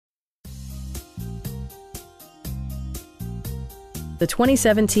the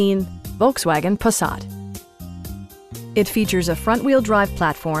 2017 Volkswagen Passat. It features a front-wheel drive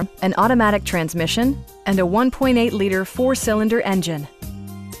platform, an automatic transmission, and a 1.8-liter four-cylinder engine.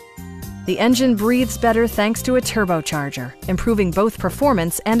 The engine breathes better thanks to a turbocharger, improving both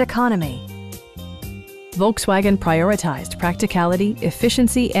performance and economy. Volkswagen prioritized practicality,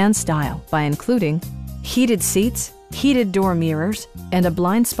 efficiency, and style by including heated seats, heated door mirrors, and a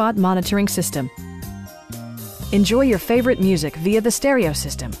blind spot monitoring system. Enjoy your favorite music via the stereo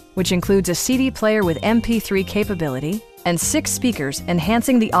system, which includes a CD player with MP3 capability and 6 speakers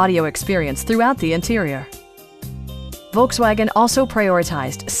enhancing the audio experience throughout the interior. Volkswagen also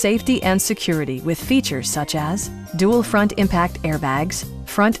prioritized safety and security with features such as dual front impact airbags,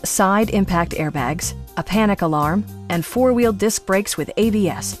 front side impact airbags, a panic alarm, and 4-wheel disc brakes with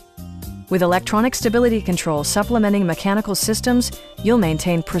ABS. With electronic stability control supplementing mechanical systems, you'll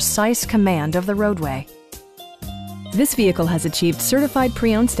maintain precise command of the roadway. This vehicle has achieved certified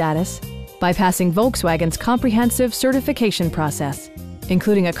pre-owned status by passing Volkswagen's comprehensive certification process,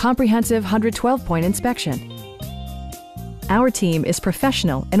 including a comprehensive 112-point inspection. Our team is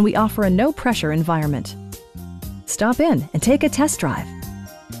professional and we offer a no-pressure environment. Stop in and take a test drive.